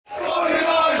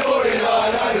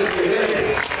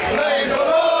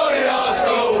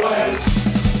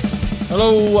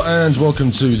Hello and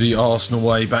welcome to the Arsenal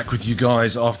Way. Back with you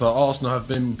guys after Arsenal have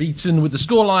been beaten with the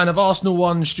scoreline of Arsenal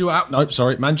 1,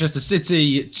 Manchester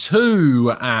City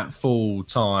 2 at full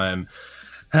time.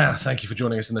 Thank you for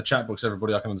joining us in the chat box,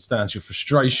 everybody. I can understand your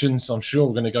frustrations. I'm sure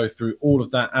we're going to go through all of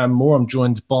that and more. I'm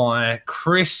joined by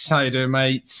Chris. How you doing,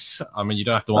 mates? I mean, you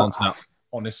don't have to answer that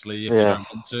honestly if you don't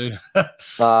want to.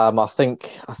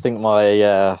 I think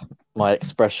my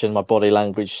expression, my body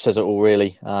language says it all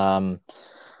really.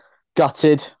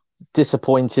 Gutted,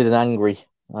 disappointed, and angry.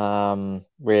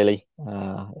 Really,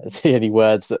 the only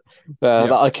words that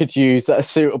I could use that are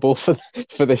suitable for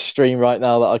this stream right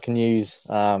now that I can use.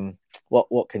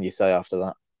 What can you say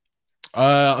after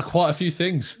that? Quite a few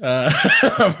things.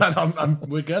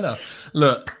 We're gonna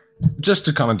look. Just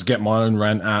to kind of get my own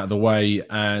rant out of the way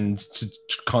and to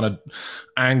kind of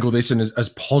angle this in as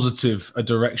positive a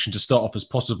direction to start off as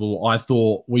possible, I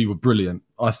thought we were brilliant.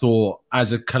 I thought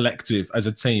as a collective, as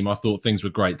a team, I thought things were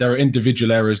great. There are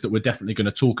individual areas that we're definitely going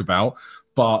to talk about,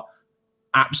 but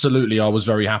absolutely, I was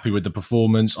very happy with the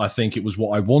performance. I think it was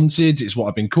what I wanted. It's what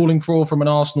I've been calling for from an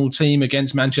Arsenal team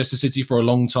against Manchester City for a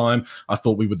long time. I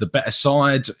thought we were the better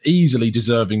side, easily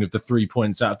deserving of the 3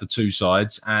 points out of the two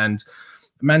sides. And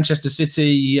Manchester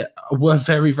City were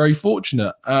very, very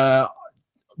fortunate.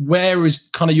 Where is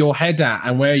kind of your head at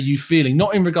and where are you feeling?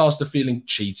 Not in regards to feeling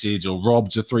cheated or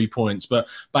robbed of 3 points, but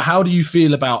how do you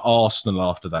feel about Arsenal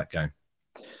after that game?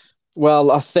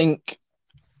 Well, I think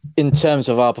in terms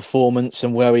of our performance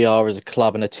and where we are as a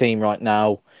club and a team right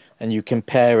now, and you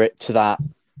compare it to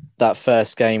that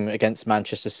first game against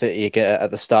Manchester City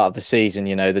at the start of the season,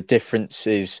 you know, the difference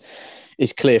is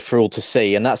clear for all to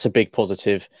see, and that's a big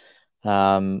positive.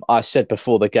 I said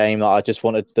before the game that I just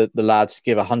wanted the lads to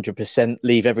give 100%,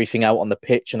 leave everything out on the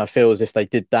pitch, and I feel as if they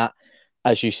did that.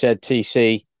 As you said,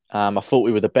 TC, I thought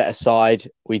we were the better side.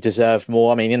 We deserved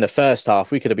more. I mean, in the first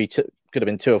half, we could have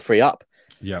been 2 or 3 up.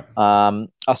 Yeah.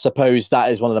 I suppose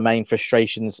that is one of the main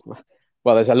frustrations.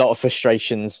 Well, there's a lot of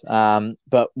frustrations,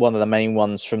 but one of the main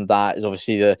ones from that is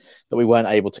obviously that we weren't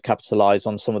able to capitalise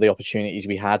on some of the opportunities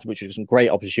we had, which were some great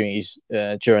opportunities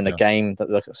during the game,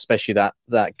 especially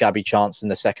that Gabby chance in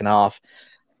the second half.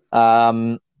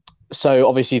 So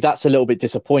obviously that's a little bit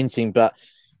disappointing, but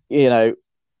you know,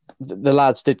 the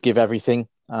lads did give everything.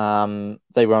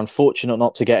 They were unfortunate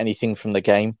not to get anything from the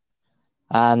game,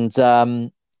 and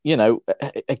you know,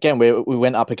 again, we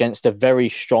went up against a very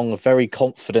strong, very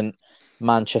confident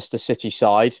Manchester City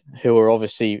side, who are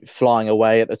obviously flying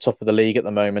away at the top of the league at the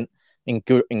moment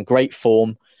in great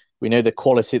form. We know the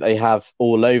quality they have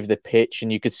all over the pitch,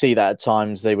 and you could see that at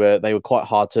times they were quite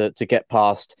hard to get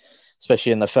past,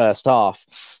 especially in the first half.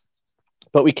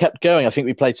 But we kept going. I think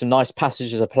we played some nice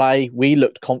passages of play. We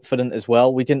looked confident as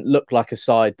well. We didn't look like a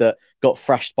side that got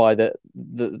thrashed by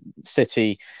the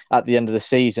City at the end of the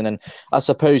season. And I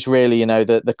suppose really, you know,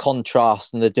 the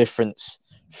contrast and the difference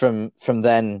from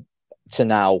then to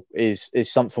now is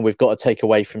something we've got to take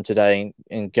away from today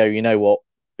and go, you know what,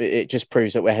 it just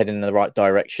proves that we're heading in the right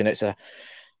direction. It's a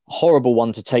horrible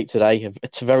one to take today.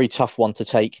 It's a very tough one to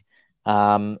take.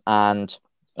 And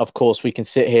of course, we can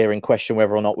sit here and question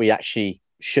whether or not we actually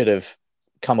should have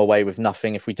come away with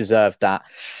nothing if we deserved that.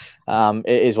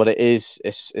 It is what it is.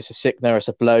 It's a sickener, it's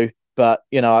a blow. But,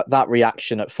 you know, that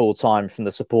reaction at full time from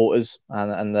the supporters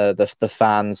and the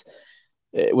fans,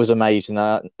 it was amazing.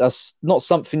 That's not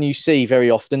something you see very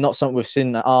often, not something we've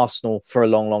seen at Arsenal for a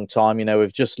long, long time. You know,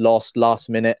 we've just lost last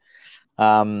minute,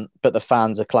 but the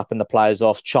fans are clapping the players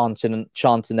off, chanting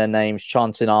their names,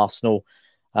 chanting Arsenal,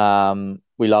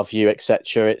 we love you,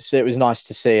 etc. It was nice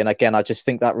to see. And again, I just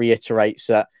think that reiterates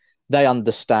that they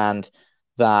understand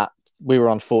that we were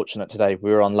unfortunate today,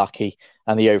 we were unlucky,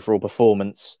 and the overall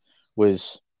performance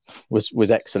was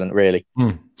excellent, really.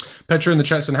 Petra in the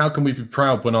chat saying, how can we be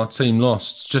proud when our team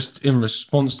lost? Just in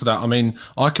response to that, I mean,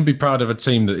 I can be proud of a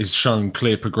team that has shown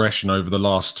clear progression over the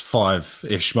last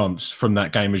 5-ish months from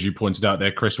that game, as you pointed out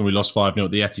there, Chris, when we lost 5-0 at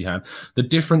the Etihad. The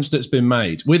difference that's been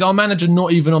made with our manager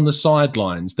not even on the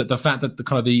sidelines, that the fact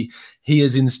that he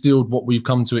has instilled what we've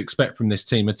come to expect from this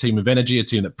team, a team of energy, a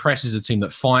team that presses, a team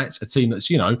that fights, a team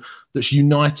that's, you know, that's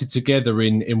united together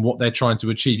in what they're trying to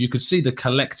achieve. You could see the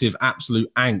collective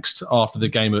absolute angst after the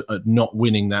game at not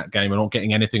winning that game and not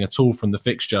getting anything at all from the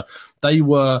fixture. They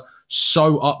were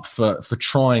so up for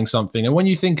trying something. And when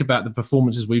you think about the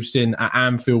performances we've seen at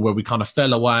Anfield, where we kind of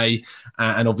fell away,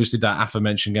 and obviously that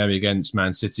aforementioned game against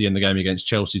Man City and the game against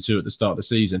Chelsea too at the start of the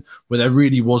season, where there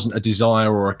really wasn't a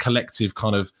desire or a collective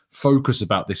kind of focus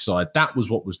about this side, that was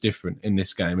what was different in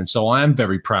this game. And so I am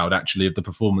very proud actually of the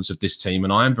performance of this team,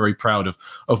 and I am very proud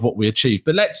of what we achieved.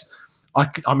 But let's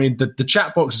I mean, the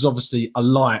chat box is obviously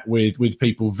alight with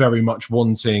people very much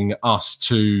wanting us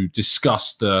to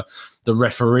discuss the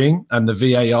refereeing and the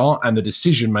VAR and the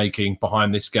decision making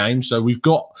behind this game. So we've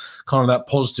got kind of that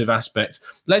positive aspect.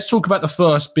 Let's talk about the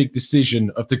first big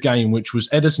decision of the game, which was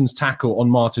Ederson's tackle on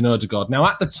Martin Ødegaard. Now,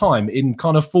 at the time, in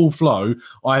kind of full flow,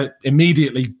 I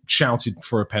immediately shouted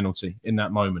for a penalty in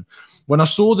that moment. When I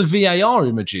saw the VAR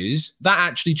images, that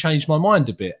actually changed my mind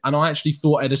a bit. And I actually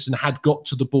thought Ederson had got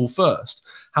to the ball first.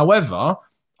 However,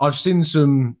 I've seen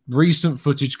some recent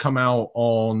footage come out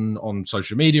on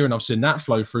social media, and I've seen that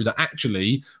flow through that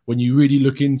actually, when you really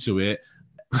look into it,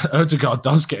 Ødegaard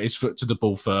does get his foot to the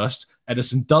ball first.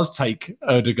 Ederson does take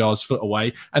Ødegaard's foot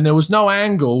away, and there was no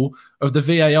angle of the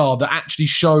VAR that actually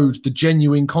showed the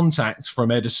genuine contact from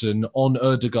Ederson on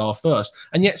Ødegaard first.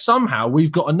 And yet somehow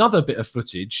we've got another bit of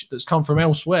footage that's come from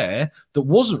elsewhere that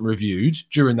wasn't reviewed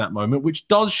during that moment, which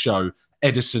does show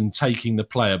Ederson taking the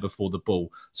player before the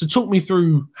ball. So talk me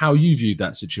through how you viewed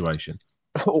that situation.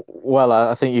 Well,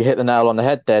 I think you hit the nail on the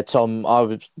head there, Tom.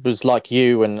 I was like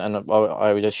you, and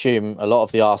I would assume a lot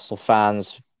of the Arsenal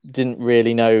fans didn't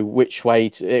really know which way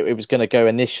it was going to go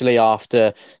initially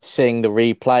after seeing the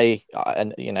replay.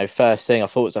 And, first thing I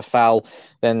thought it was a foul.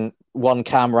 Then one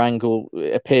camera angle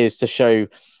appears to show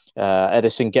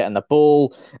Ederson getting the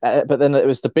ball. But then it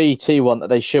was the BT one that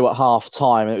they show at half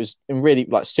time. And it was in really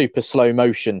like super slow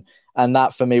motion. And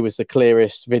that for me was the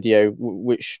clearest video,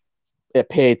 which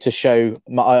appeared to show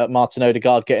Martin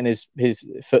Ødegaard getting his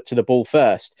foot to the ball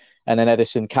first and then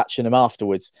Ederson catching him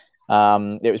afterwards.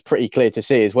 It was pretty clear to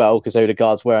see as well because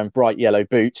Ødegaard's wearing bright yellow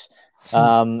boots.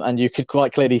 And you could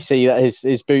quite clearly see that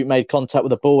his boot made contact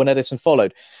with the ball and Ederson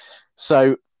followed.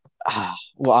 So,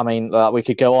 well, I mean, we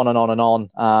could go on and on and on.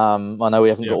 I know we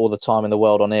haven't got all the time in the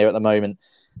world on here at the moment,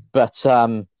 but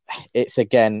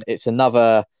it's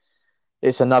another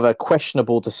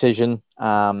questionable decision.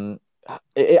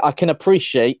 I can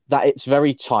appreciate that it's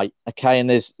very tight, okay, and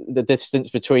there's the distance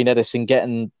between Ederson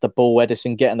getting the ball, there's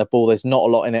not a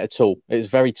lot in it at all. It's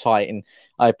very tight, and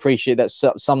I appreciate that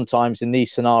sometimes in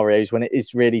these scenarios when it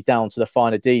is really down to the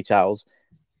finer details,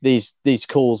 these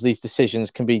calls, these decisions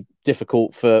can be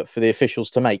difficult for the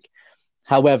officials to make.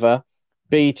 However,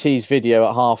 BT's video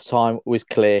at halftime was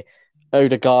clear.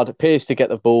 Ødegaard appears to get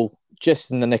the ball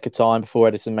just in the nick of time before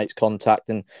Ederson makes contact,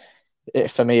 and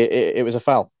for me, it was a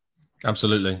foul.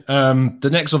 Absolutely. The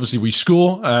next, obviously, we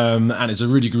score, and it's a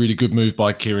really, really good move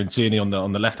by Kieran Tierney on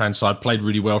the left-hand side. Played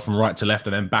really well from right to left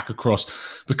and then back across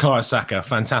Bukayo Saka.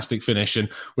 Fantastic finish. And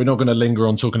we're not going to linger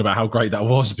on talking about how great that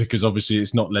was because obviously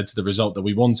it's not led to the result that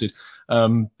we wanted.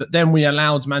 But then we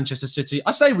allowed Manchester City. I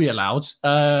say we allowed.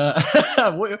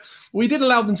 We did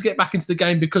allow them to get back into the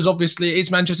game because obviously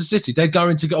it's Manchester City. They're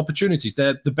going to get opportunities.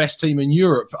 They're the best team in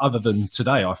Europe other than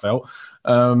today, I felt.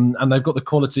 And they've got the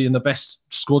quality and the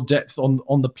best squad depth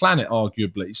on the planet,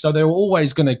 arguably. So they're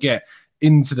always going to get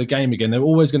into the game again. They're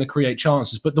always going to create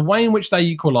chances. But the way in which they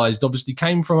equalised obviously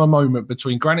came from a moment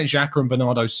between Granit Xhaka and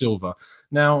Bernardo Silva.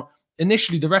 Now,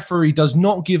 initially, the referee does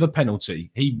not give a penalty.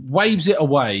 He waves it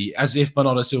away as if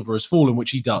Bernardo Silva has fallen,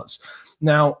 which he does.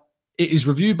 Now, it is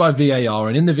reviewed by VAR,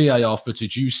 and in the VAR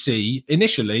footage, you see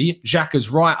initially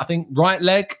Xhaka's right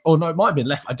leg, or no, it might have been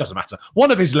left, it doesn't matter. One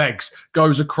of his legs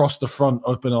goes across the front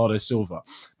of Bernardo Silva.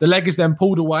 The leg is then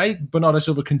pulled away. Bernardo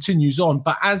Silva continues on,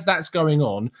 but as that's going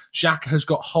on, Xhaka has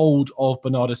got hold of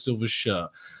Bernardo Silva's shirt.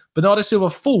 Bernardo Silva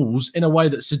falls in a way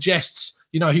that suggests,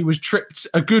 he was tripped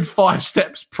a good 5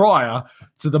 steps prior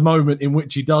to the moment in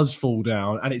which he does fall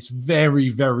down. And it's very,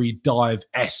 very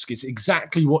dive-esque. It's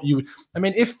exactly what you would... I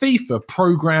mean, if FIFA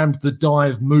programmed the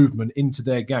dive movement into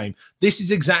their game, this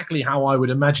is exactly how I would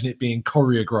imagine it being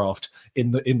choreographed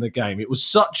in the game. It was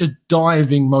such a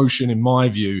diving motion, in my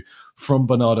view, from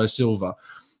Bernardo Silva.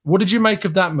 What did you make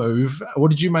of that move? What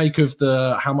did you make of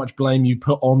how much blame you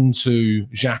put onto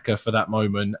Xhaka for that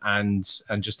moment and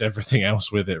just everything else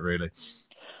with it, really?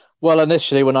 Well,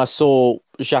 initially, when I saw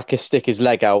Xhaka stick his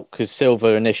leg out, because Silva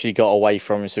initially got away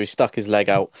from him, so he stuck his leg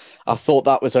out, I thought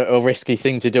that was a risky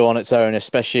thing to do on its own,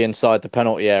 especially inside the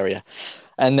penalty area.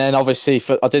 And then, obviously,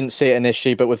 I didn't see it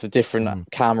initially, but with the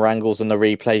different camera angles and the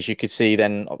replays, you could see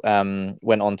then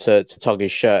went on to tug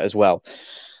his shirt as well.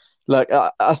 Look,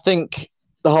 I think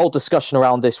the whole discussion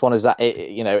around this one is that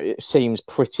it seems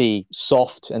pretty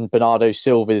soft, and Bernardo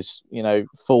Silva's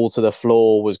fall to the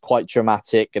floor was quite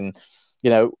dramatic. And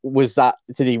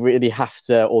did he really have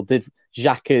to, or did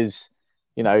Xhaka's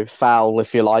foul,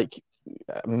 if you like,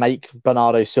 make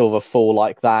Bernardo Silva fall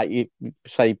like that? You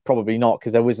say probably not,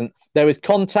 because there was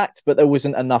contact, but there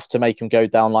wasn't enough to make him go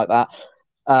down like that.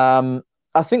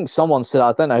 I think someone said,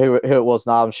 I don't know who it was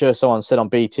now. I'm sure someone said on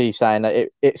BT saying that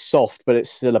it's soft, but it's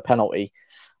still a penalty.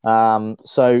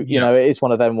 So Yeah, it is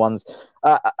one of them ones.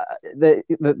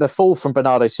 The fall from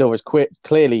Bernardo Silva is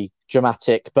clearly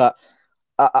dramatic, but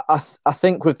I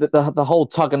think with the whole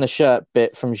tug on the shirt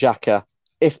bit from Xhaka,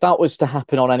 if that was to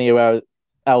happen on anywhere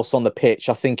else on the pitch,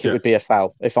 I think it yeah. would be a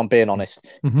foul, if I'm being honest.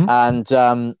 Hmm. And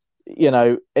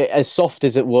as soft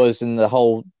as it was, and the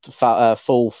whole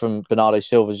fall from Bernardo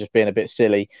Silva just being a bit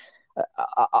silly,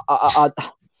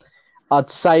 I'd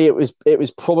say it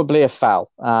was probably a foul.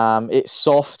 It's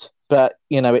soft, but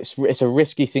it's a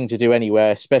risky thing to do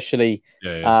anywhere, especially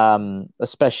Yeah, yeah.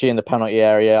 especially in the penalty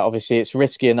area. Obviously, it's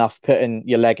risky enough putting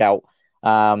your leg out,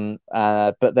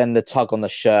 but then the tug on the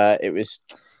shirt,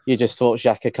 you just thought,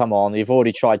 Xhaka, come on, you've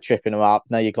already tried tripping him up.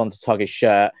 Now you've gone to tug his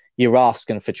shirt. You're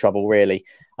asking for trouble, really.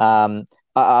 I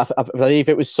believe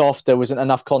it was soft. There wasn't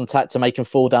enough contact to make him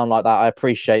fall down like that. I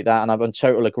appreciate that, and I'm in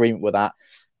total agreement with that.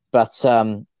 But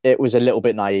it was a little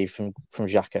bit naive from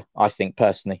Xhaka, I think,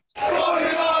 personally.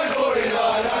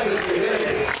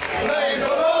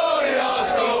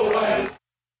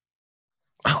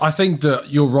 I think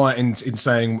that you're right in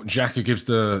saying Xhaka gives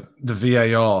the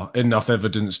VAR enough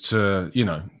evidence to,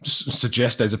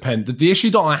 suggest there's a pen. The issue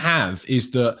that I have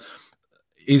is that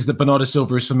Bernardo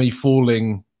Silva is, for me,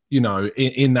 falling,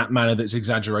 in that manner that's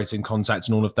exaggerating contact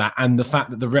and all of that. And the fact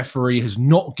that the referee has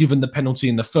not given the penalty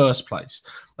in the first place.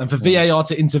 And for VAR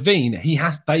to intervene, they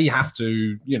have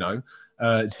to,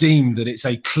 deem that it's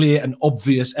a clear and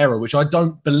obvious error, which I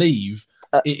don't believe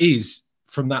it is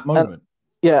from that moment.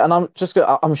 Yeah, and I'm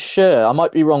sure, I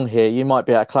might be wrong here. You might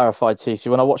be able to clarify, TC.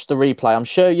 When I watched the replay, I'm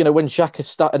sure, when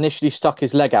Xhaka initially stuck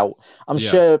his leg out, I'm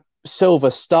sure Silva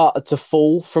started to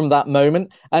fall from that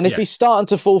moment. And if he's starting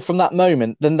to fall from that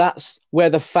moment, then that's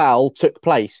where the foul took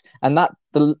place. And that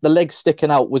the leg sticking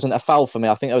out wasn't a foul for me.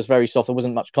 I think it was very soft. There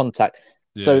wasn't much contact.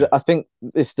 Yeah. So I think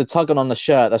it's the tugging on the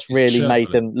shirt that's really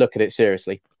made them look at it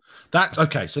seriously. That's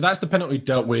okay. So that's the penalty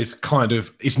dealt with. Kind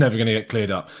of, it's never going to get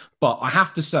cleared up. But I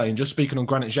have to say, and just speaking on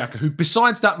Granit Xhaka, who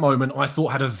besides that moment, I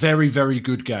thought had a very, very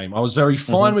good game. I was very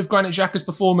fine with Granit Xhaka's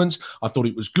performance. I thought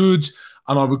it was good,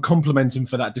 and I would compliment him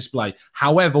for that display.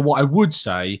 However, what I would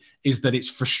say is that it's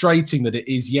frustrating that it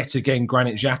is yet again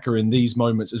Granit Xhaka in these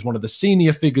moments as one of the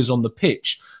senior figures on the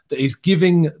pitch that is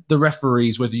giving the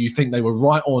referees, whether you think they were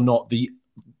right or not, the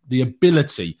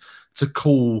ability to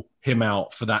call him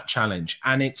out for that challenge.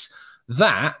 And it's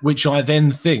that which I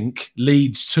then think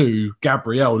leads to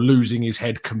Gabriel losing his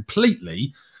head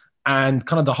completely and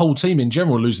kind of the whole team in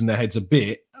general losing their heads a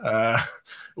bit,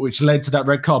 which led to that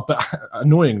red card. But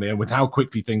annoyingly, and with how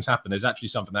quickly things happen, there's actually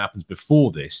something that happens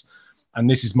before this. And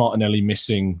this is Martinelli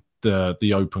missing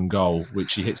the open goal,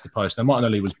 which he hits the post. Now,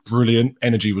 Martinelli was brilliant.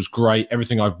 Energy was great.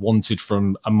 Everything I've wanted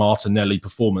from a Martinelli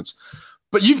performance.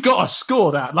 But you've got to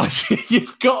score that.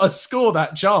 You've got to score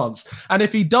that chance. And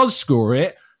if he does score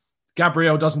it,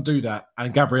 Gabriel doesn't do that.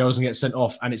 And Gabriel doesn't get sent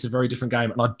off. And it's a very different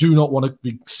game. And I do not want to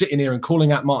be sitting here and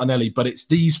calling out Martinelli, but it's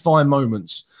these fine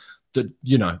moments that,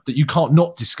 that you can't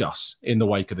not discuss in the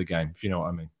wake of the game, if you know what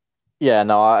I mean. Yeah,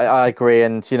 no, I agree.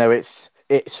 And,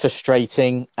 it's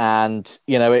frustrating. And,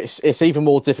 it's even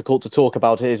more difficult to talk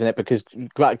about it, isn't it? Because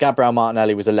Gabriel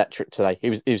Martinelli was electric today. He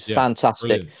was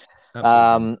fantastic.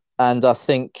 And I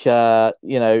think,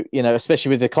 especially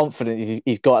with the confidence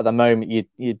he's got at the moment,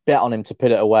 you'd bet on him to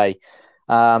put it away.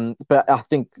 But I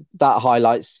think that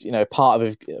highlights, part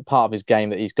of his game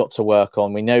that he's got to work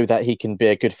on. We know that he can be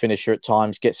a good finisher at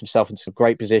times, gets himself into some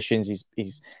great positions.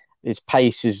 His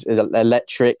pace is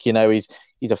electric.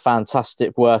 He's a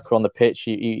fantastic worker on the pitch.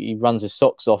 He runs his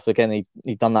socks off. Again,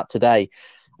 he done that today.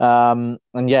 And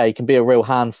yeah, he can be a real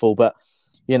handful, but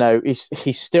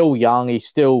he's still young. He's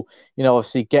still,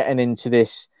 obviously getting into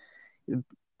this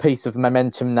piece of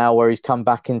momentum now where he's come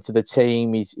back into the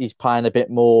team. He's playing a bit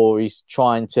more. He's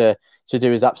trying to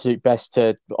do his absolute best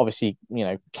to obviously,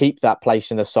 keep that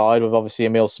place in the side with obviously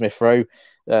Emile Smith-Rowe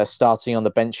starting on the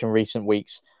bench in recent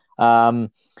weeks.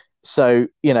 So,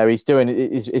 he's doing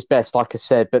his best, like I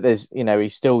said, but he's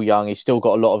still young. He's still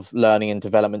got a lot of learning and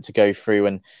development to go through.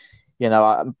 And,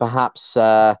 perhaps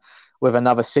with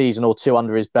another season or two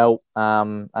under his belt,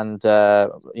 and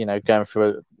going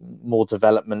through more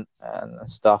development and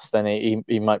stuff, then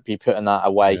he might be putting that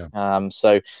away. Yeah.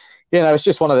 So, it's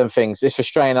just one of them things. It's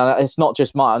frustrating, and it's not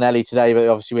just Martinelli today, but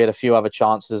obviously we had a few other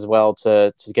chances as well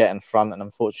to get in front, and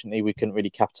unfortunately we couldn't really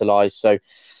capitalise. So,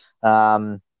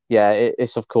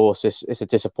 it's of course it's a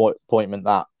disappointment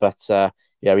that, but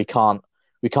we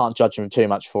can't judge him too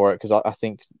much for it because I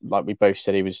think, like we both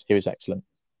said, he was excellent.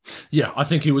 Yeah, I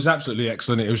think he was absolutely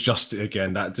excellent. It was just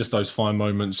again that just those fine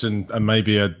moments, and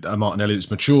maybe a Martinelli that's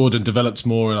matured and developed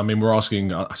more. And I mean, we're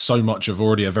asking so much of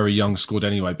already a very young squad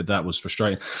anyway, but that was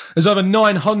frustrating. There's over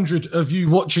 900 of you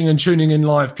watching and tuning in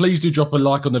live. Please do drop a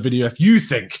like on the video if you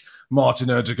think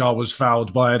Martin Odegaard was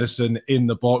fouled by Edison in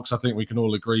the box. I think we can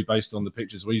all agree based on the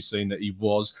pictures we've seen that he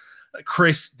was.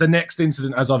 Chris, the next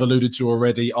incident, as I've alluded to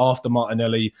already, after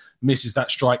Martinelli misses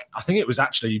that strike, I think it was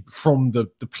actually from the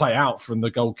play out from the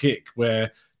goal kick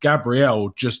where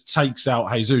Gabriel just takes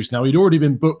out Jesus. Now, he'd already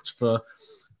been booked for.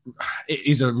 It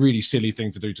is a really silly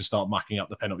thing to do to start mucking up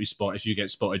the penalty spot. If you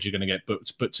get spotted, you're going to get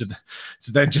booked. But to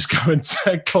then just go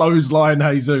and clothesline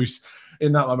Jesus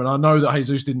in that moment. I know that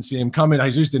Jesus didn't see him coming.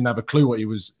 Jesus didn't have a clue what he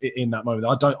was in that moment.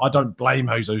 I don't blame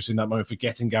Jesus in that moment for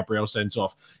getting Gabriel sent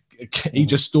off. He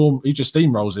just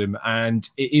steamrolls him, and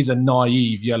it is a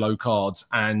naive yellow card,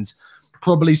 and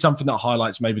probably something that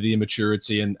highlights maybe the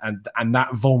immaturity and that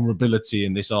vulnerability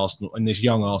in this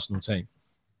young Arsenal team.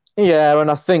 Yeah, and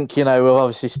I think, we've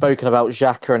obviously spoken about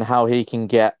Xhaka and how he can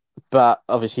get, but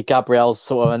obviously Gabriel's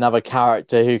sort of another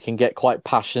character who can get quite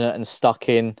passionate and stuck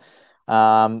in,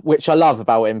 which I love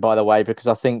about him, by the way, because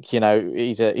I think,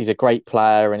 he's a great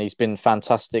player and he's been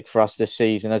fantastic for us this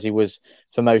season, as he was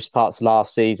for most parts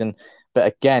last season. But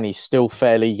again, he's still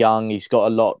fairly young. He's got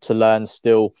a lot to learn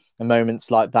still, and moments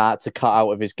like that to cut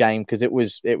out of his game, because it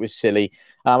was silly.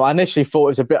 I initially thought it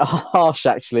was a bit harsh,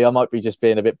 actually. I might be just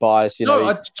being a bit biased.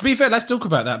 No, to be fair, let's talk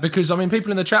about that, because, I mean,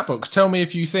 people in the chat box, tell me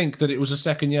if you think that it was a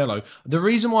second yellow. The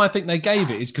reason why I think they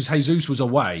gave it is because Jesus was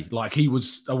away. Like, he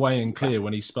was away and clear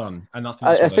when he spun. And I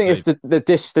think it's the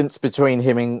distance between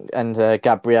him and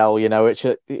Gabriel, which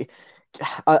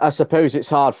I suppose it's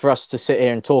hard for us to sit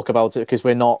here and talk about it because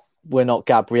we're not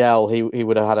Gabriel. He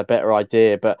would have had a better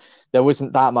idea, but there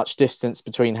wasn't that much distance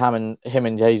between him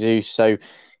and Jesus. So,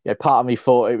 part of me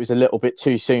thought it was a little bit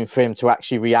too soon for him to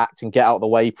actually react and get out of the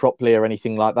way properly or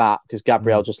anything like that, because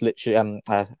Gabriel just literally,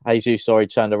 Jesus,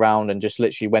 turned around and just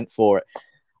literally went for it.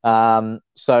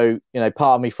 So,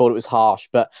 part of me thought it was harsh,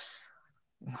 but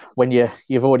when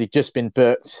you've already just been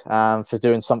booked for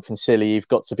doing something silly, you've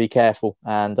got to be careful.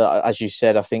 And as you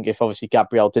said, I think if obviously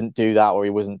Gabriel didn't do that or he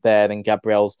wasn't there, then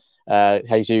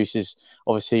Jesus is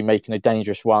obviously making a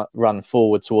dangerous run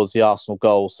forward towards the Arsenal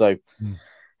goal. So.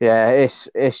 Yeah, it's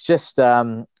just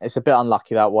it's a bit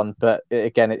unlucky, that one, but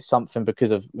again, it's something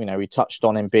because of we touched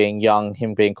on him being young,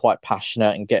 him being quite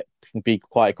passionate and can be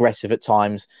quite aggressive at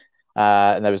times,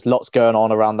 and there was lots going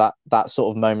on around that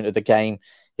sort of moment of the game.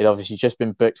 He'd obviously just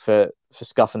been booked for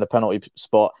scuffing the penalty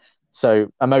spot,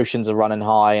 so emotions are running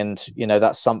high, and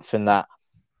that's something that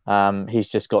he's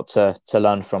just got to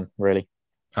learn from, really.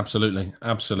 Absolutely.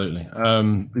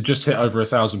 We just hit over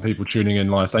 1,000 people tuning in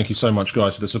live. Thank you so much,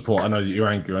 guys, for the support. I know that you're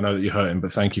angry. I know that you're hurting,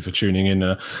 but thank you for tuning in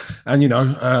and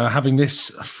having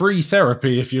this free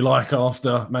therapy, if you like,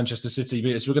 after Manchester City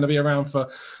beat us. We're going to be around for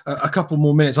a couple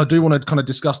more minutes. I do want to kind of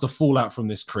discuss the fallout from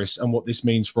this, Chris, and what this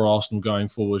means for Arsenal going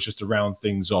forward, just to round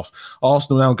things off.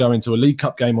 Arsenal now go into a League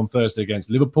Cup game on Thursday against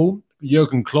Liverpool.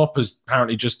 Jurgen Klopp has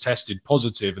apparently just tested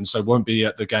positive and so won't be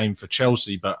at the game for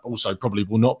Chelsea, but also probably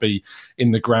will not be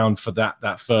in the ground for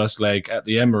that first leg at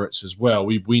the Emirates as well.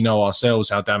 We know ourselves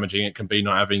how damaging it can be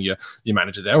not having your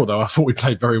manager there, although I thought we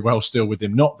played very well still with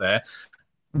him not there.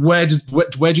 Where do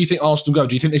you think Arsenal go?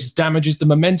 Do you think this damages the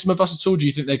momentum of us at all? Do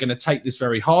you think they're going to take this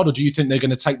very hard, or do you think they're going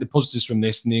to take the positives from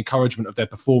this and the encouragement of their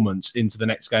performance into the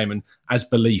next game and as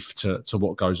belief to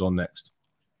what goes on next?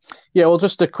 Yeah, well,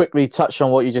 just to quickly touch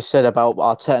on what you just said about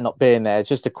Arteta not being there,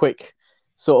 just a quick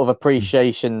sort of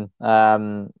appreciation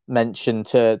mention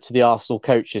to the Arsenal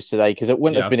coaches today, because it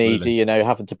wouldn't have been easy,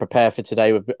 having to prepare for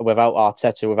today without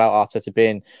Arteta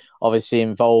being obviously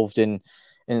involved in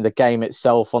the game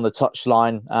itself on the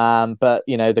touchline. But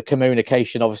the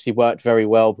communication obviously worked very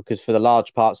well, because for the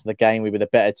large parts of the game we were the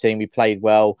better team. We played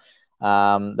well.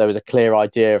 There was a clear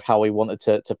idea of how we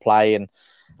wanted to play and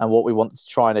what we wanted to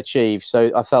try and achieve. So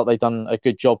I felt they'd done a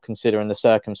good job considering the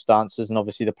circumstances, and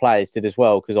obviously the players did as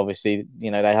well, because obviously,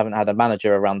 they haven't had a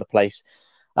manager around the place.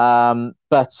 Now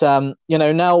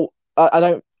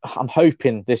I'm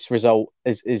hoping this result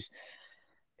is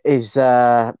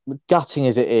gutting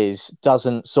as it is,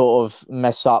 doesn't sort of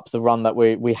mess up the run that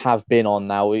we have been on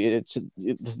now. The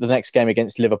next game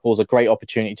against Liverpool is a great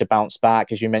opportunity to bounce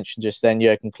back. As you mentioned just then,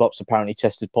 Jurgen Klopp's apparently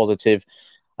tested positive.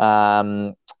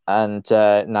 And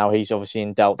now he's obviously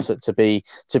in doubt to be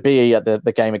at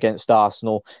the game against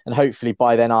Arsenal, and hopefully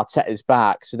by then Arteta's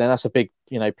back. So then that's a big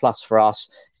plus for us.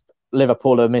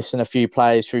 Liverpool are missing a few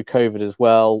players through COVID as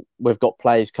well. We've got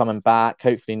players coming back.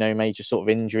 Hopefully no major sort of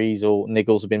injuries or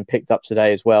niggles have been picked up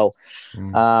today as well.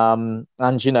 And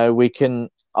we can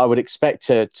I would expect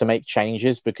to make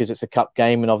changes because it's a cup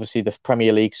game, and obviously the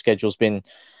Premier League schedule's been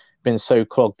so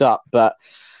clogged up. But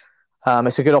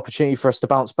it's a good opportunity for us to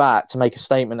bounce back, to make a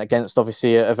statement against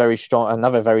obviously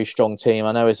another very strong team.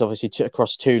 I know it's obviously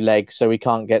across 2 legs, so we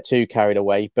can't get too carried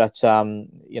away. But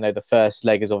the first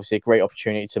leg is obviously a great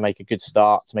opportunity to make a good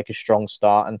start, to make a strong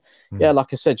start, and yeah, like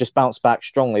I said, just bounce back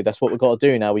strongly. That's what we've got to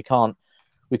do now. We can't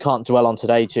dwell on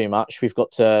today too much. We've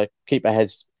got to keep our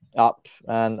heads up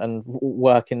and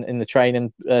work in the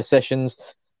training sessions.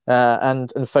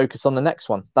 And focus on the next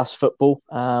one. That's football.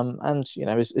 And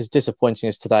as disappointing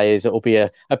as today is, it will be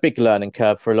a big learning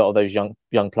curve for a lot of those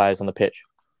young players on the pitch.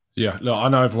 Yeah, look, I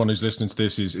know everyone who's listening to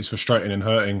this is frustrating and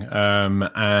hurting,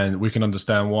 and we can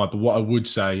understand why. But what I would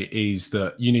say is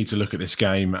that you need to look at this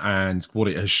game and what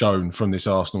it has shown from this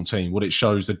Arsenal team, what it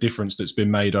shows, the difference that's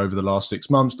been made over the last 6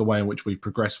 months, the way in which we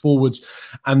progress forwards,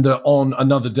 and that on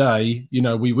another day,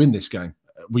 we win this game.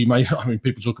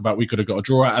 People talk about we could have got a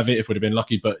draw out of it if we'd have been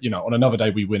lucky, but on another day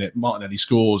we win it. Martinelli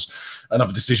scores,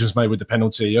 another decision's made with the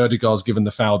penalty. Ødegaard's given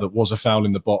the foul that was a foul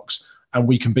in the box, and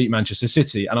we can beat Manchester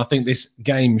City. And I think this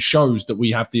game shows that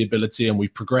we have the ability, and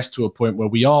we've progressed to a point where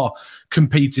we are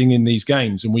competing in these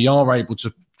games, and we are able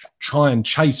to try and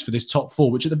chase for this top 4,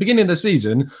 which at the beginning of the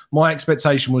season, my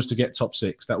expectation was to get top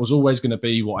 6. That was always going to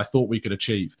be what I thought we could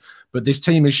achieve. But this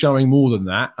team is showing more than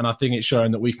that. And I think it's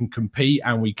showing that we can compete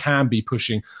and we can be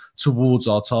pushing towards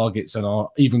our targets and our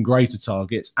even greater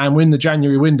targets. And in the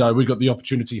January window, we got the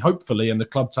opportunity, hopefully, and the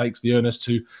club takes the earnest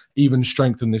to even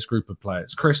strengthen this group of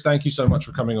players. Chris, thank you so much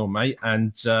for coming on, mate.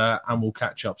 And we'll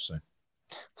catch up soon.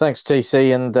 Thanks,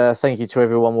 TC, and thank you to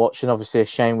everyone watching. Obviously, a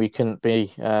shame we couldn't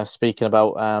be speaking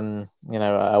about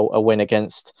a win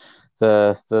against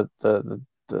the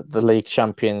league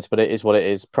champions, but it is what it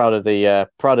is. Proud of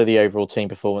the overall team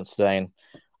performance today, and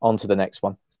on to the next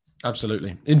one.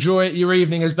 Absolutely. Enjoy your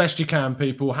evening as best you can,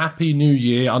 people. Happy New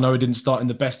Year. I know it didn't start in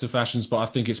the best of fashions, but I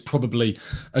think it's probably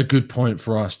a good point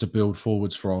for us to build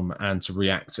forwards from and to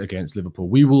react against Liverpool.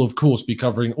 We will, of course, be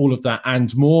covering all of that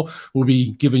and more. We'll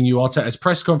be giving you Arteta's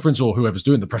press conference, or whoever's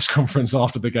doing the press conference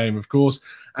after the game, of course.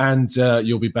 And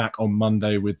you'll be back on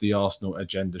Monday with the Arsenal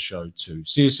Agenda show too.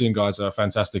 See you soon, guys. A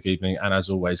fantastic evening. And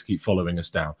as always, keep following us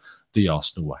down the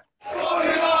Arsenal way.